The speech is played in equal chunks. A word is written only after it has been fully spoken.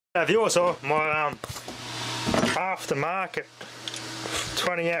Have yours or my aftermarket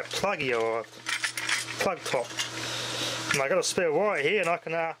 20 amp pluggy or plug top, and I got a spare wire here, and I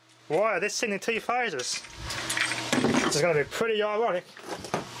can wire this thing in 2 phases. This is going to be pretty ironic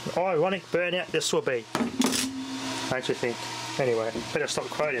burnout this will be, don't you think? Anyway, better stop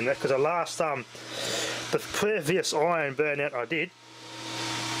quoting that, because the previous iron burnout I did,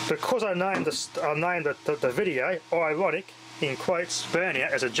 because I named the video ironic in quotes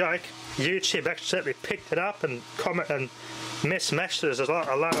burnout as a joke, YouTube actually picked it up and mismatched it as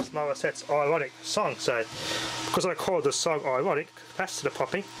Alanis Morissette's ironic song. So because I called the song ironic, capacitor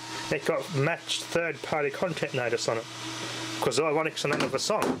popping, it got matched third-party content notice on it, because ironic's the name of the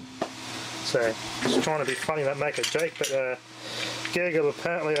song. So just trying to be funny, not make a joke, but Google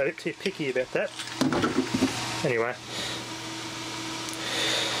apparently are a bit too picky about that. Anyway,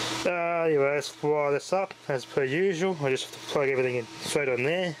 let's wire this up as per usual. I just have to plug everything in straight on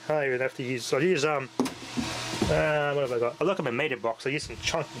there. I even have to use, what have I got? I look at my meter box. I use some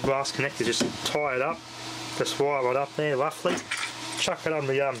chunky brass connectors, just tie it up, just wire it up there roughly, chuck it on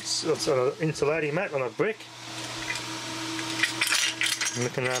the insulating mat on a brick, and we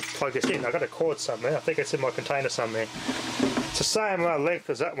can plug this in. I've got a cord somewhere, I think it's in my container somewhere. It's the same length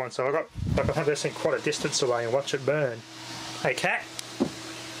as that one, so I can have this thing quite a distance away and watch it burn. Hey cat!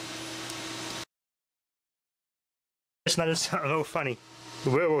 Just noticed something a little funny. The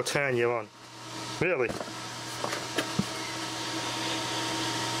wheel will turn you on. Really?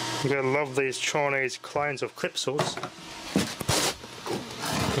 You're going to love these Chinese clones of clip saws.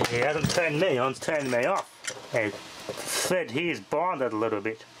 It hasn't turned me on, it's turned me off. The thread here is bonded a little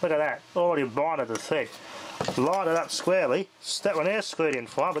bit. Look at that, already bonded the thread. Line it up squarely. That one there screwed in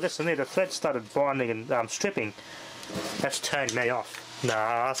fine, but this one here, the thread started bonding and stripping. That's turned me off.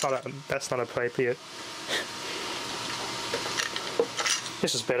 Nah, that's not appropriate.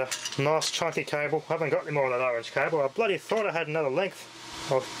 This is better. Nice chunky cable. I haven't got any more of that orange cable. I bloody thought I had another length.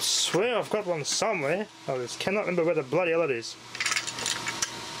 I swear I've got one somewhere. I just cannot remember where the bloody hell it is.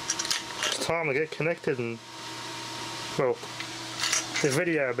 It's time to get connected and, well, the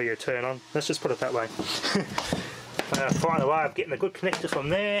video will be a turn on. Let's just put it that way. Find a way of getting a good connector from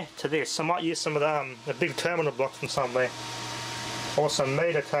there to this. I might use some of the big terminal blocks from somewhere, or some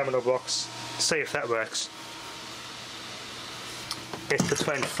meter terminal blocks. See if that works. It's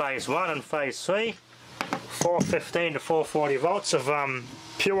between phase 1 and phase 3, 415 to 440 volts of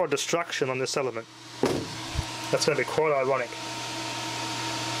pure destruction on this element. That's going to be quite ironic.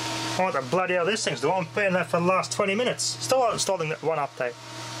 What the bloody hell this thing's doing? I'm playing that for the last 20 minutes. Still not installing that one update.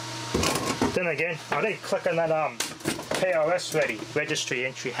 Then again, I didn't click on that POS registry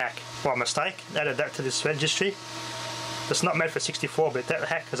entry hack. What a mistake. Added that to this registry. It's not made for 64-bit. That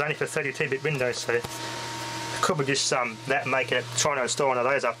hack is only for 32-bit Windows, so could be just that making it, trying to install one of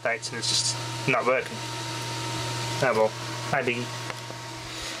those updates and it's just not working. Oh well, maybe.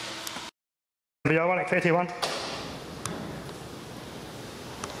 Video 1 at 31.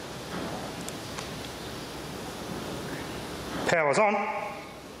 Power's on.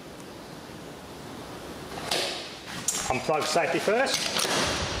 Unplug safety first.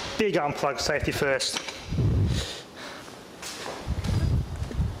 Big unplug safety first.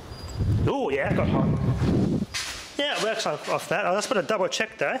 Oh yeah, got hot. Yeah, it works off that. Let's put a double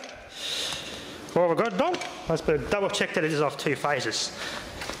check though. What have I got done? Let's put a double check that it is off 2 phases.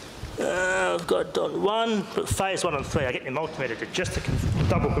 I've got done 1, but phase 1 and 3. I get my multimeter to just to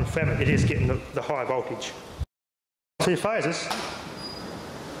double confirm it is getting the high voltage. 2 phases.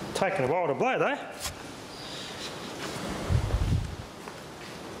 Taking a while to blow though.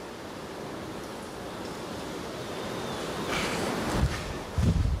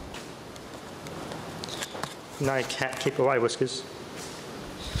 No cat, keep away Whiskers.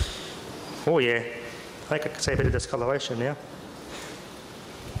 Oh yeah, I think I can see a bit of discoloration now.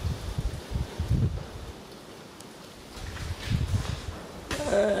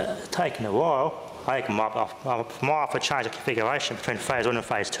 Taking a while. I think I might have to change the configuration between phase 1 and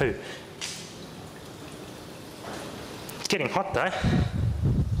phase 2. It's getting hot though.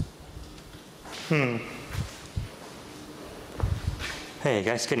 There you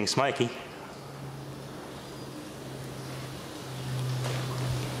go, it's getting smoky.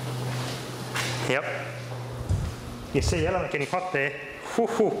 Yep. You see the element getting hot there.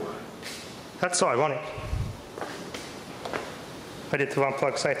 Whew. That's ironic. Ready to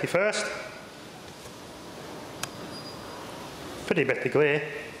unplug safety first. Pretty bit to glare.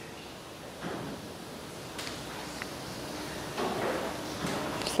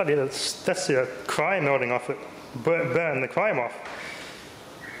 Bloody, that's the chrome melting off it. Burn the chrome off.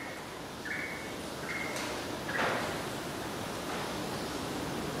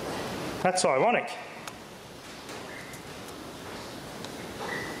 That's ironic.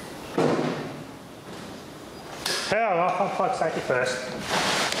 Power off, I'll plug safety first.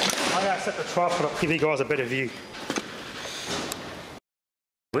 I'm going to set the tripod up, give you guys a better view.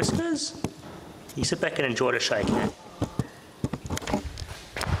 Whiskers? You sit back and enjoy the shake now.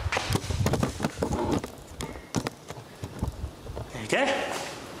 There you go.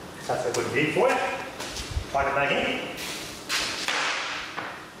 That's a good view for you. Plug it back in.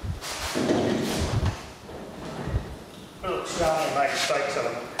 Little Australian made steaks are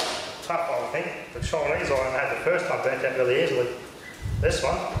tough, I think. The Chinese I had the first time burnt out really easily. This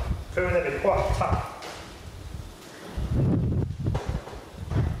one, proven to be quite tough.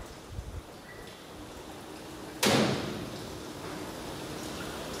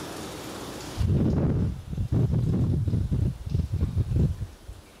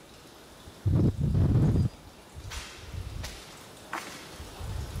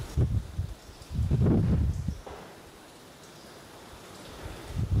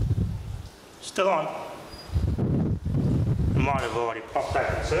 Still on. I might have already popped back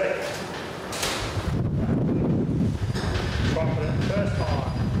the circuit. Popped it the first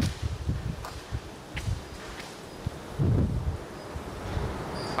time.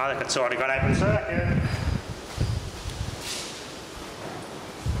 I think it's already got open circuit.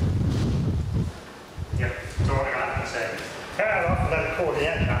 Yep, it's already got open circuit. Power it off and let it cool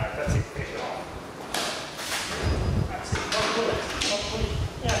down. That's it, finish it off. That's it, not good.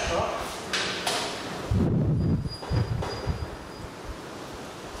 Yeah, that's right.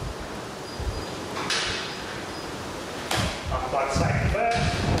 Plug safety first.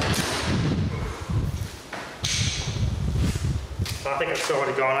 So I think it's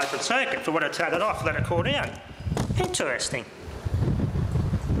already gone open circuit for when I turn it off, let it cool down. Interesting.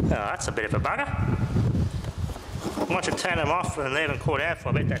 Oh, that's a bit of a bugger. Once you turn them off and let them cool down for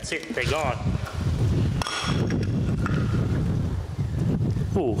a bit, that's it, they're gone.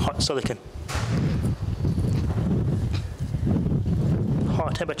 Ooh, hot silicon.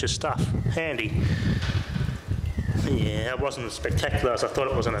 High temperature stuff, handy. Yeah, it wasn't as spectacular as I thought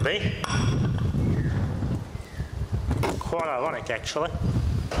it was going to be. Quite ironic, actually.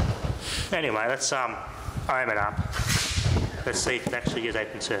 Anyway, let's ohm it up. Let's see if it actually is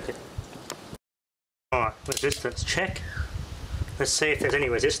open circuit. Alright, resistance check. Let's see if there's any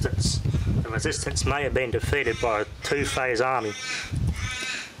resistance. The resistance may have been defeated by a two-phase army.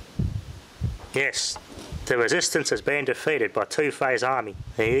 Yes, the resistance has been defeated by two-phase army.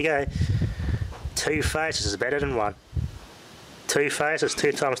 There you go. Two phases is better than one. Two phases,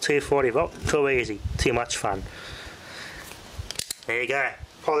 2 times 240 volt, too easy, too much fun. There you go,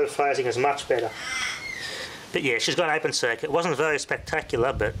 polyphasing is much better. But yeah, she's got an open circuit. It wasn't very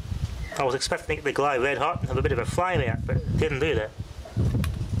spectacular, but I was expecting it to glow red hot and have a bit of a flame out, but it didn't do that.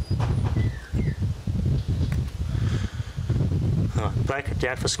 Alright, break it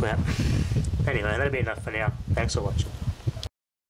down for scrap. Anyway, that'll be enough for now. Thanks for watching.